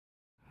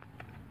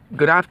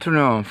Good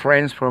afternoon,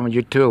 friends from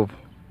YouTube.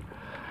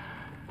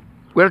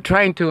 We're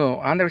trying to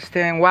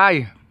understand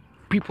why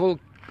people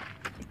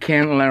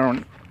can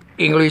learn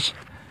English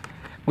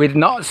with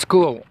no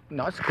school,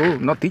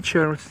 no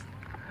teachers.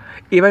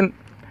 Even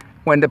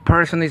when the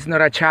person is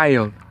not a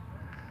child,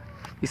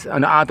 is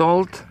an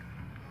adult,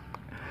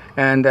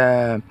 and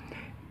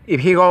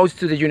if he goes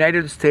to the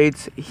United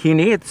States, he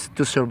needs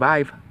to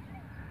survive.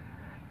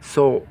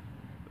 So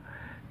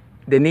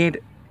the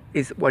need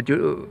is what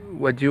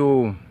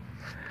you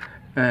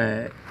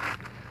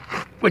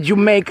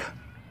make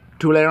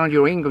to learn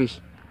your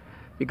English,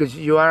 because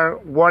you are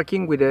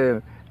working with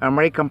an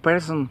American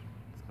person,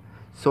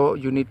 so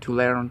you need to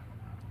learn,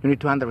 you need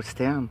to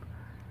understand,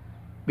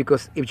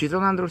 because if you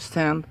don't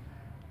understand,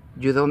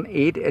 you don't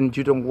eat and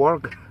you don't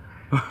work.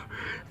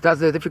 That's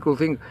the difficult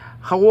thing.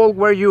 How old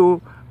were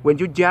you when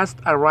you just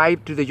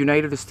arrived to the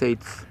United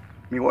States?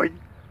 Me what?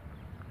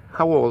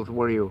 How old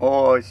were you?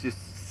 Oh, it's just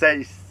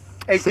say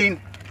 18.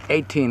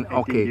 18,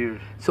 okay.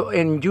 Years. So,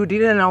 and you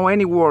didn't know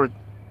any word?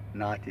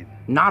 Nothing.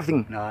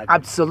 Nothing? Nothing.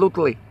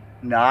 Absolutely?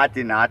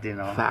 Nothing,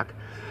 no. Fact.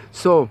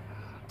 So,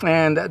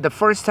 and the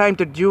first time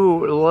that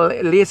you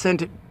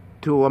listened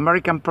to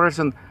American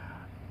person,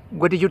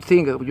 what did you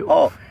think?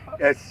 Oh,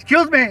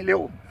 excuse me,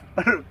 Leo.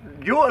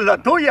 You, la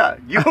tuya.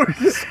 You,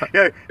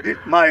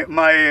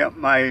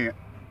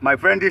 my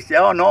friend is,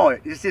 oh no,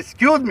 it's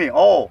excuse me.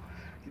 Oh,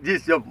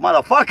 this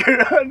motherfucker.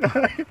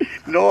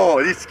 No,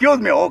 excuse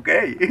me,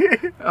 okay.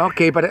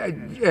 Okay, but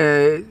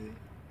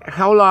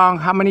how long,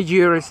 how many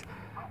years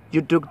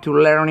you took to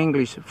learn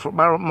English? For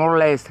more or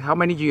less, how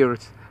many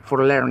years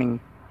for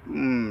learning?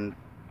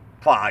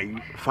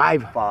 5.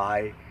 5.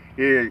 5.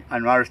 I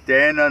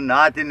understand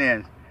nothing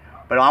else.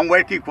 But I'm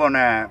working for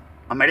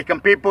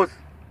American peoples.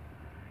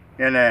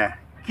 And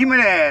give me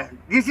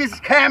this is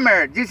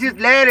hammer, this is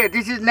letter,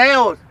 this is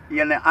nails.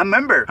 And I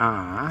remember.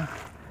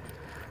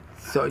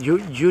 So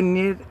you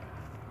need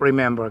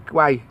remember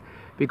why?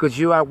 Because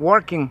you are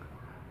working.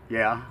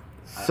 Yeah.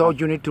 So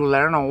you need to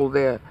learn all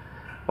the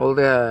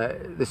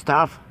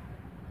stuff.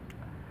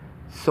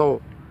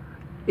 So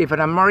if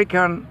an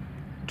American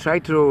try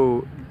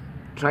to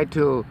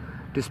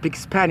speak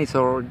Spanish,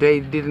 or they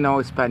didn't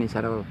know Spanish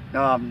at all?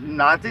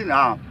 Nothing.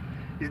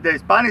 The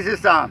Spanish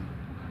is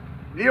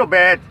little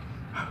bit,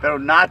 but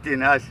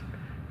nothing else.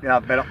 Yeah,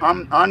 but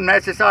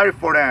unnecessary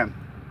for them.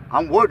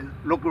 And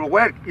look at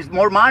work is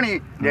more money.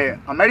 The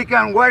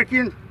American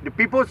working, the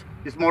people's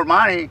is more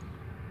money.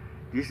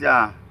 This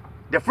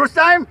the first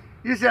time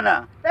he said,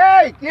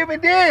 hey, give me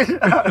this.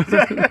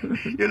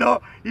 You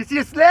know, this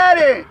is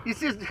letter,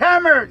 this is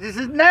hammer, this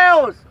is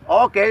nails.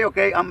 Okay,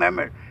 I'm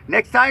hammer.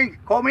 Next time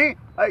call me,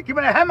 give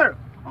me a hammer.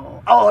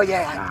 Oh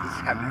yeah, this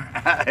hammer.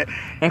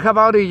 And how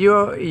about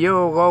you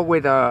go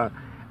with a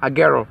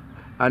girl,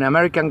 an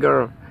American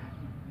girl?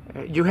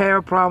 You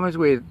have problems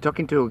with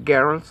talking to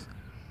girls?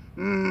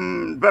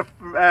 But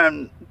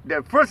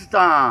the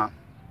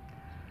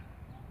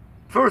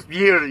first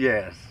year,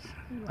 yes.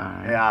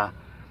 Yeah.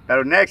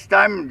 But next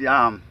time,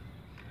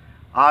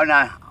 I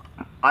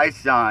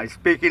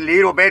speak a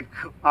little bit.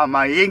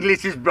 My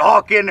English is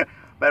broken,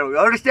 but you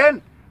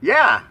understand?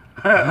 Yeah.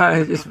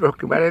 It's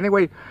broken, but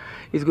anyway,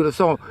 it's good.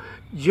 So,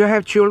 you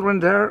have children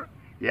there?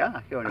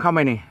 Yeah. How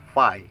many?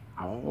 5.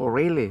 Oh,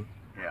 really?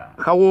 Yeah.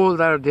 How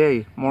old are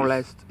they, more or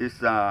less?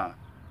 It's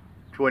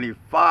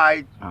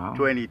 25,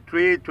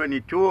 23,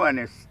 22, and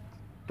it's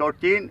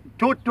 13,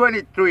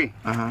 23.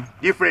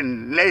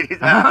 Different ladies.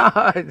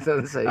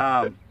 So say.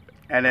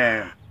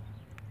 And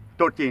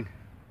 13.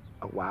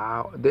 Oh,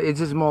 wow,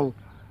 it's small.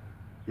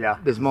 Yeah.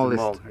 The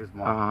smallest. It's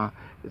small.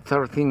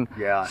 13.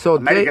 Yeah. So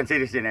American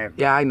citizen.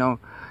 Yeah, I know.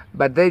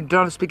 But they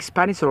don't speak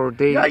Spanish, or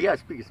they? Yeah,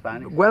 speak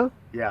Spanish. Well.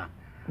 Yeah.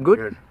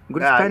 Good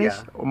Spanish,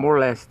 or more or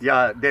less.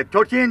 Yeah, the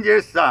 13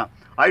 years.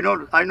 I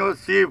know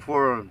see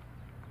for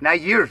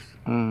 9 years.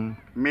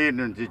 Me in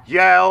the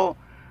jail,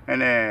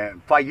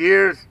 and 5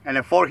 years,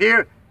 and 4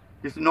 years.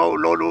 There's no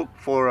look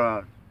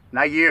for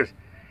 9 years,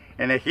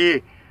 and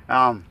he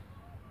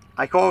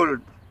I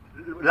called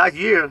last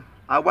year.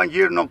 1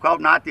 year no call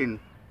nothing.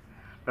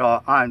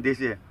 And this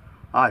year,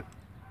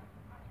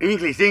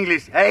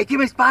 English. Hey, give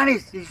me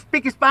Spanish. You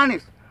speak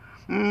Spanish.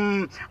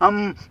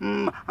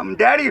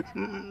 Daddy,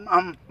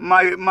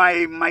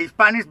 my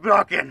Spanish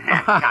broken.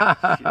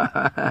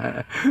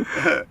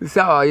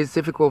 So it's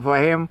difficult for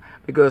him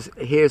because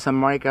he is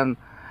American,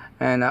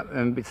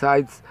 and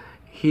besides,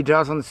 he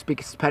doesn't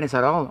speak Spanish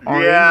at all.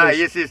 Only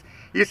English.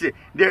 You see,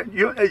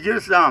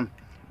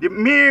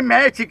 me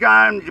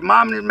Mexican, the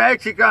mom is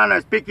Mexican, I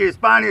speak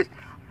Spanish.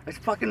 It's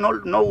fucking no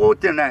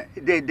good.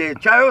 The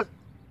child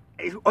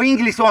is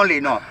English only.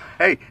 No,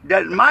 hey,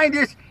 the mind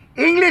is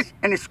English,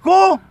 and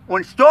school,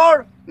 on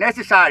store,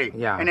 necessary.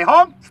 Yeah. And at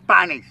home,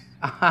 Spanish.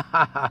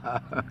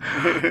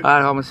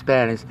 At home,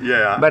 Spanish.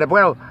 Yeah.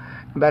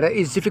 But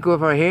it's difficult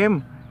for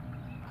him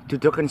to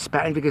talk in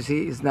Spanish because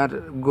he is not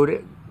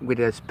good with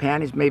the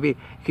Spanish. Maybe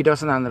he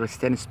doesn't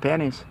understand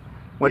Spanish.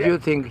 What do you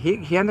think?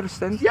 He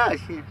understands? Yeah,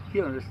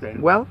 he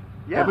understands. Well,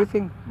 yeah.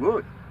 Everything?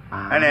 Good.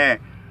 And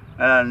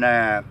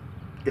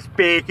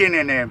speaking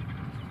and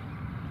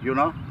you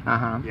know?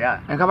 Yeah.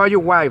 And how about your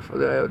wife,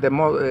 the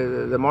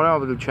mother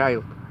of the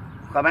child?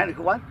 Come on,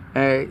 what?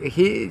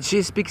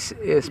 She speaks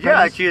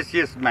Spanish? Yeah,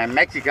 she's my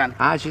Mexican.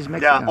 Ah, she's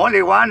Mexican. The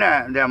only one,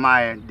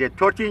 the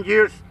 13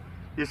 years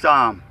is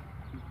the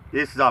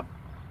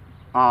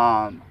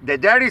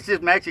dad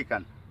is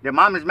Mexican. The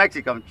mom is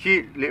Mexican.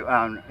 She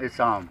is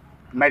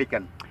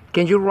American.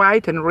 Can you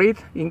write and read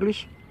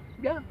English?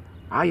 Yeah.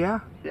 Ah, yeah.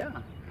 Yeah.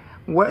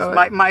 Well,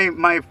 my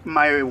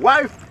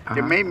wife,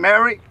 the main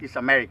Mary, is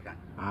American.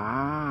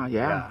 Ah,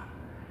 yeah.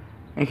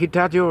 And he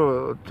taught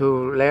you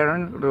to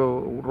learn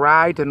to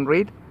write and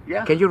read?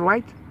 Yeah. Can you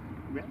write?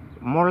 Yeah.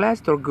 More or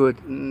less or good?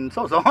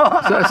 So.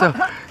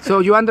 So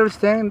you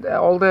understand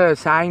all the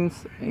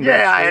signs?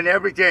 Yeah, and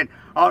everything.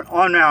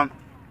 On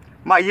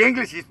my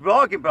English is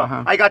broken, bro.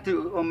 I got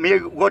to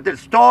go to the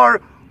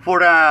store for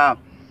the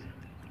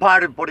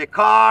part for the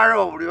car,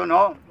 or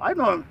I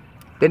don't.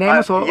 The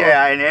names of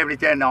and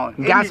everything. No.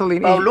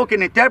 Gasoline.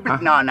 Looking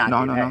interpret. No.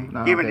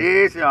 Even okay.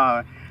 this,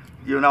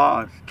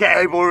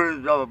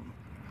 cables,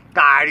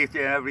 tires,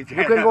 and everything.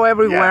 You can go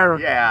everywhere.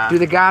 To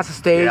the gas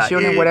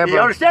station and whatever. You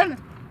understand?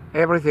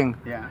 Everything.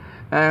 Yeah.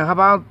 And how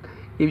about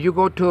if you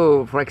go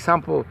to, for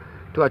example,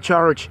 to a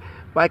church?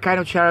 What kind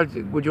of church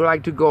would you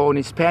like to go,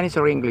 in Spanish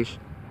or English?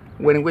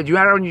 When you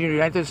are in the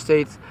United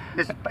States?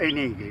 It's in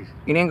English.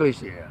 In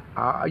English?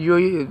 Yeah.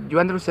 You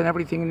understand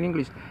everything in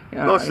English?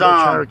 Those, in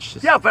the church?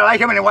 Yeah, but I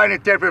haven't one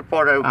interpret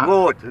for the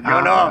good, you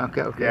know?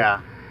 Okay.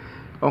 Yeah.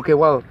 Okay,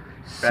 well,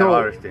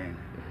 so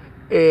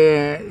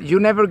you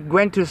never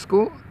went to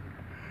school?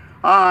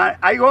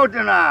 I go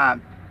to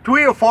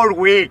 3 or 4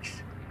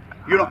 weeks.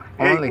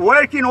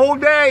 Working all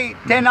day,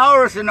 10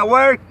 hours in the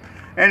work,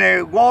 and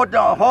I go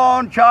to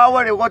home,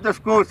 shower, and go to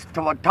school,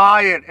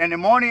 tired. In the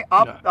morning,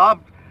 up,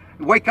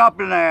 wake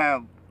up in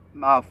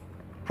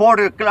 4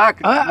 o'clock.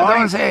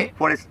 Don't say.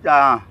 For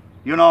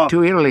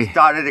too early.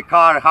 Started the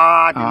car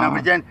hot and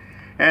everything,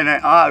 and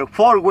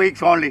 4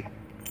 weeks only.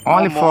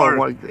 Only 4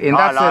 weeks. And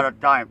that's a lot of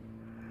time.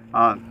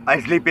 I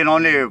sleep in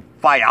only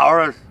 5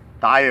 hours.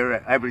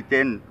 Tired,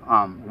 everything,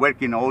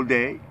 working all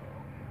day.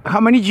 How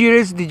many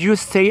years did you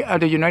stay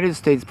at the United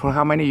States? For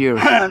how many years?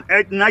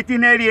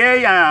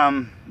 1988,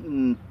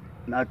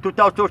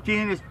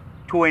 2013 is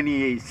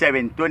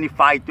 27,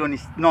 25,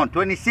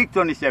 26,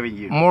 27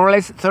 years. More or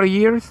less 30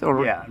 years?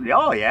 Or yeah.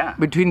 Oh, yeah.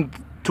 Between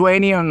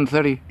 20 and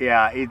 30?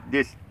 Yeah,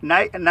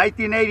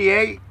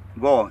 1988,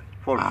 go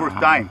for first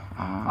time.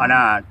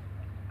 And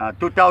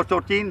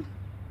 2013,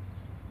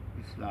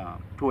 it's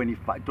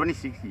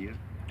 26 years.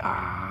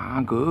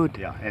 Good.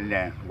 Yeah,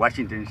 and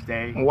Washington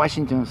State.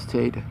 Washington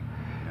State.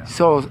 Yeah.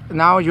 So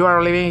now you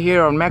are living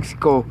here in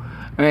Mexico.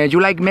 You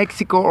like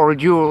Mexico, or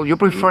you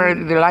prefer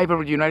the life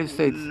of the United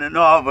States?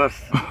 No, but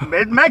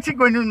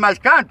Mexico is my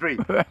country.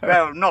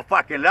 Well, no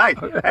fucking life.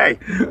 Hey,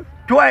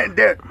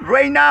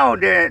 right now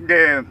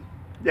the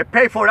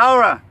pay for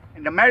hour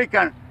in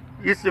American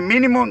is the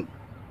minimum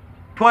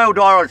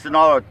 $12 an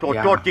hour to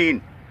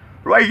 13.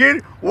 Right here,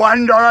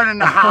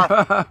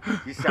 $1.50.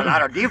 It's a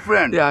lot of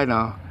difference. Yeah, I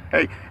know.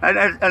 Hey,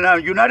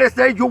 and United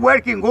States, you're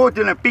working good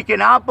and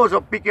picking apples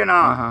or picking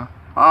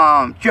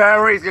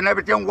cherries and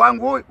everything. 1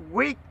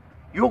 week,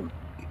 you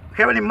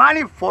have any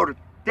money for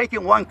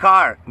taking one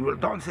car. Well,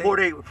 don't say. For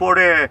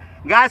the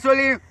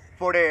gasoline,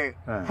 for the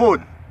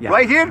food. Yeah.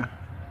 Right here,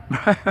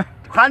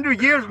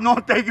 100 years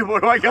not taking for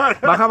one car.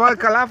 But how about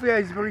Calafia?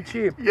 It's very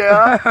cheap.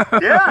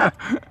 Yeah.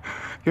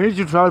 You need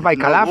to travel by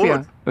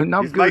Calafia.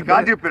 It's my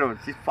country, but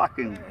it's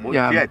fucking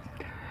bullshit. Yeah.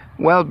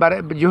 Well,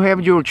 but you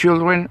have your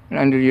children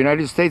in the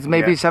United States.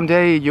 Maybe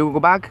someday you go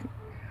back?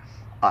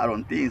 I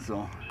don't think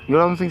so. You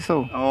don't think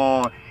so?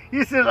 Oh,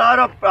 it's a lot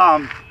of,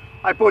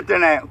 I put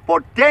in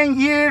for 10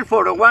 years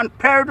for the one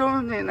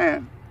person,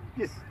 and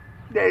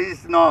there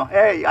is no,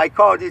 hey, I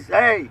call this,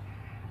 hey,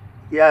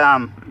 you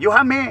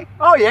have me?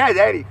 Oh, yeah,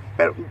 daddy.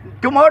 But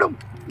tomorrow,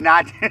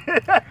 not.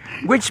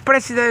 Which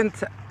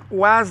president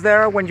was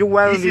there when you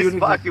were in the United States? This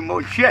is fucking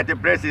bullshit, the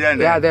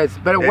president. Yeah, that's.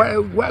 But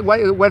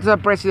what's the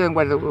president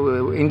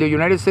in the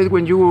United States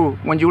when you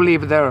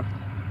live there?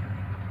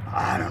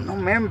 I don't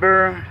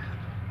remember.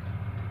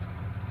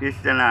 It's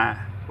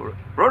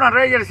Ronald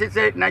Reagan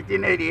said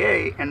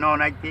 1988 and no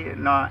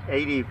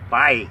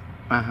 85.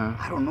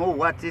 I don't know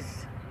what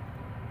is.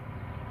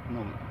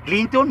 No,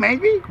 Clinton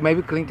maybe?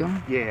 Maybe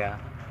Clinton. Yeah.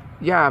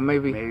 Yeah,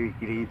 maybe. Maybe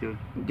Clinton.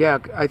 Yeah,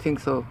 I think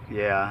so.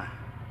 Yeah.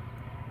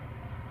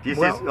 This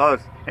is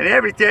us. And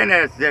everything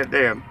is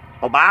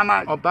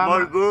Obama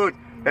more good.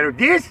 But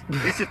this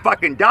is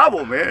fucking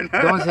double, man.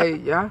 Don't say,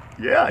 yeah?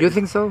 Yeah. You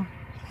think so?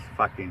 It's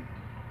fucking.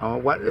 Oh,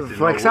 what?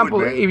 For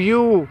example, if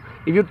you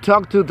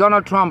talk to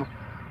Donald Trump,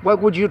 what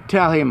would you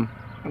tell him?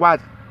 What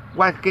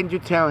can you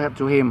tell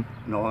to him?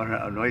 No,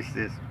 it's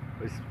this.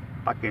 It's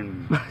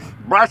fucking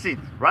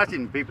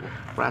Russian people.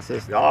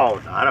 Racist.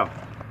 Oh, I don't.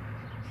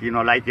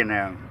 Like in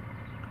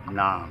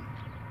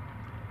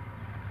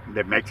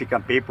the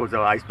Mexican people,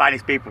 the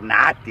Spanish people,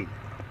 nothing.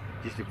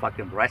 Just the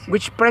fucking Russian.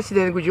 Which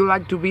president would you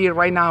like to be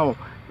right now?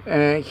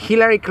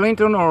 Hillary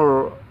Clinton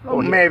or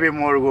maybe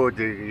more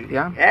good.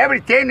 Yeah.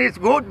 Everything is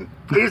good.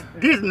 This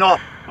no.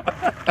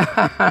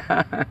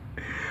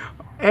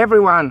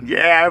 Everyone.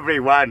 Yeah,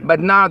 everyone. But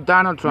not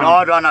Donald Trump.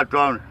 No, Donald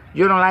Trump.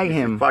 You don't like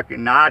him.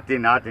 Fucking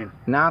nothing.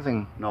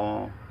 Nothing.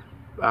 No.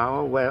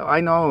 Oh well,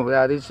 I know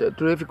that it's too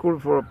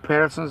difficult for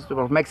persons,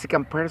 for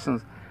Mexican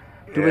persons,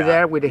 to be Yeah,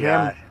 there with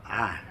yeah.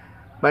 him.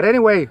 But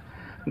anyway,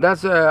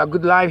 that's a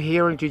good life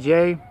here in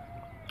TJ.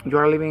 You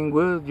are living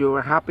good. You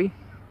are happy.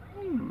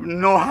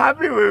 No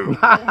happy with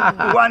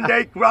one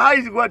day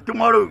cries, what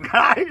tomorrow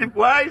cries.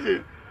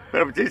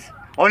 But it's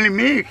only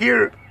me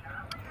here.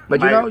 But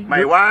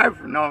my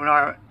wife, no,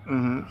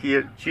 Mhm.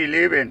 here she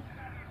living.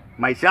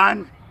 My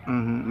son,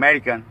 Mhm.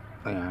 American.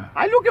 Yeah.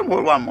 I looking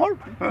for one more.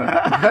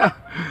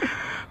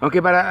 Okay,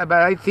 but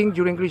I think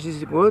your English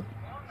is good.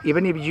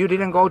 Even if you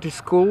didn't go to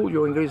school,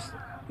 your English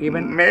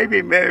even. maybe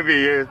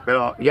yes,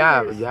 but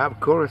Yeah, yes. yeah, of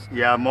course.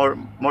 Yeah, more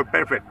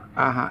perfect.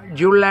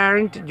 You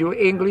learned your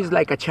English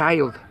like a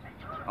child,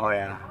 Oh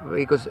yeah.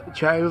 because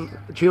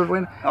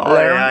children Oh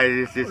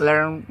yeah,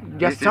 learn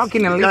just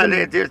talking and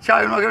listening. The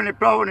child not having any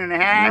problem in the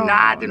hand, No.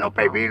 nothing, no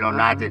pay bill, no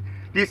nothing.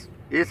 This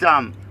is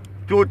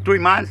 2-3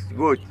 months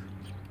good.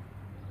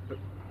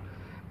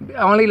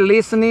 Only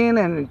listening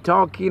and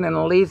talking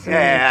and listening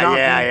and talking.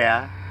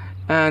 Yeah.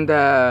 And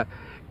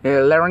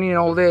learning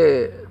all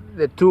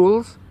the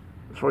tools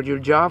for your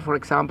job, for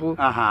example,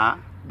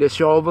 the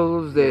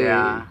shovels, the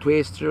Yeah.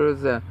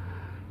 twisters,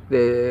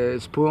 the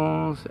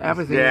spoons,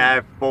 everything. Yeah,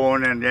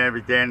 phone and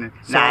everything,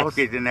 Sauce.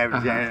 napkins and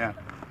everything. Yeah.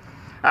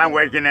 I'm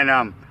working in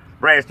a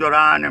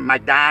restaurant,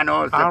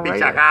 McDonald's, All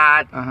Pizza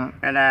right. Hut,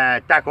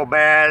 and Taco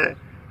Bell.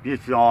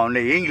 It's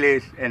only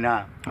English. And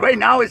right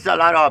now it's a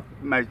lot of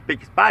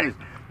speak Spanish.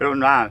 But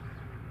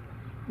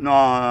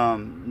no,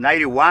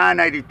 91,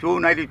 92,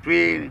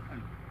 93,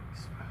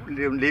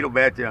 little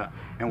bit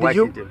in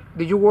Washington.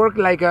 Did you work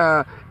like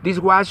a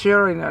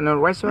dishwasher in a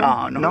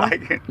restaurant? No,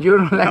 like it. You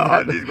don't like No,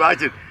 that?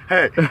 dishwasher.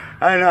 Hey,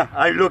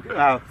 I look,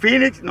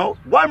 Phoenix, no,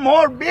 one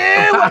more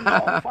big one, no,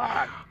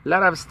 fuck.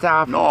 Lot of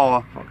stuff.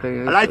 No,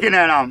 Okay. I like it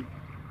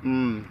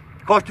in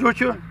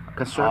construction.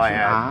 Construction. Oh,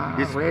 yeah.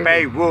 It's really?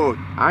 pay good.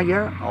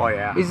 Yeah. Oh,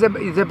 yeah. It's the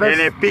best.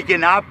 And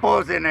picking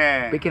apples and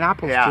Picking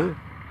apples yeah. too.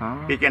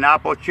 Picking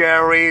apple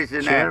cherries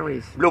and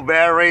Cherries.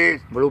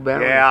 Blueberries.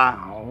 Blueberries. Yeah.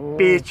 Oh.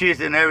 Peaches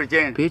and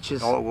everything.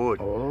 Peaches. Oh,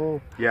 good.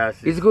 Oh. Yes.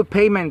 It's good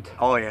payment.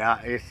 Oh, yeah.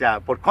 It's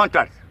for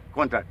contract.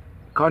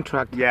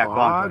 Contract. Yeah, Oh,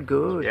 contract.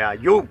 good. Yeah,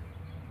 you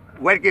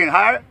working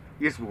hard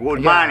is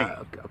good Yeah, money.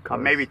 of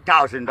course. Maybe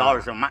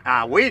 $1,000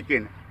 a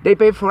weekend. They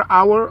pay for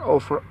hour or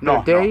for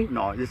No, per day?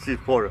 no. This is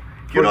for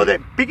you know the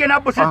picking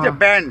apples is the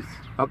bands.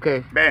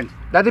 Okay. Bands.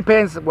 That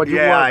depends what you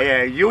Yeah, work.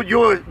 yeah.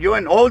 You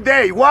and all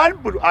day one,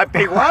 but I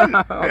pay one.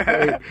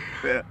 Okay.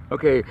 Yeah.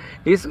 Okay.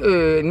 It's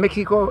in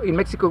Mexico. In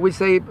Mexico, we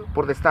say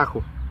por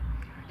destajo.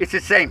 It's the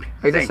same.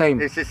 It's the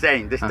same. It's the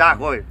same. The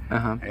taco.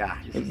 Yeah.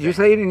 it's the You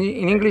same. say it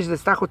in English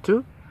destajo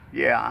too?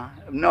 Yeah.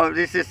 No,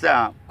 this is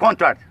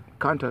contract.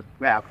 Contract.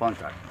 Yeah,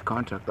 contract.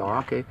 Contract. Oh,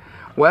 okay.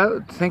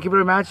 Well, thank you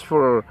very much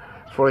for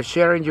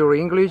sharing your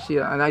English,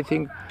 and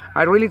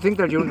I really think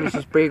that your English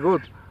is pretty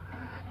good.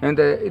 And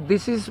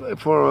this is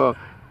for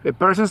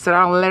persons that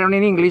are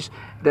learning English,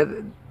 that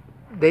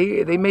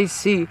they may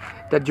see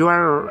that you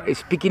are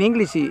speaking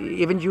English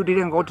even you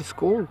didn't go to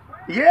school.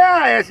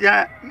 Yeah, yes,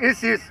 yeah.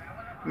 This is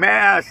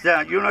man,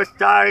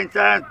 starting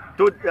to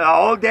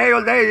all day.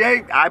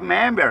 I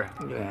remember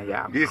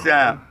Yeah. this.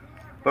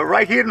 But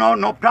right here,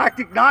 no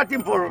practice,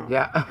 nothing for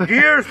Yeah.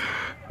 years.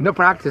 No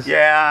practice.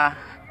 Yeah.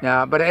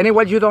 Yeah, but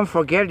anyway, you don't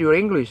forget your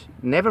English.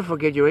 Never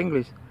forget your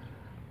English.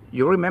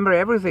 You remember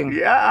everything.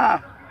 Yeah.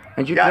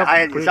 And you Yeah, talk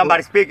pretty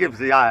somebody good. speaking.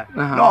 Yeah.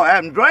 No,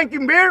 I'm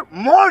drinking beer,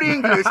 more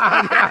English.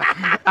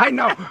 I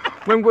know.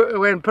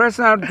 When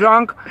persons are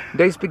drunk,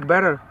 they speak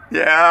better,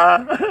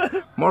 Yeah.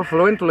 more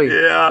fluently.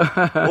 Yeah.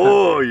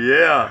 Oh,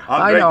 yeah.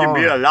 I'm I drinking know.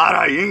 beer, a lot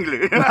of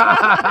English.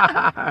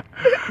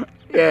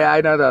 Yeah,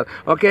 I know that.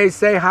 Okay,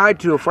 say hi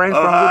to friends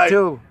from Hi.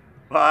 YouTube.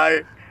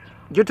 Bye.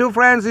 YouTube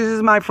friends, this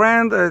is my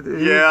friend.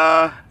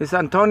 Yeah. It's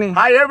Antoni.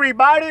 Hi,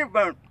 everybody.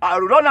 But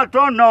Donald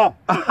Trump, no.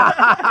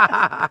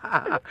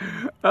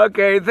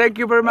 Okay, thank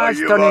you very much,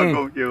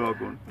 Tony. You're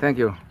welcome. Thank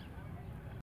you.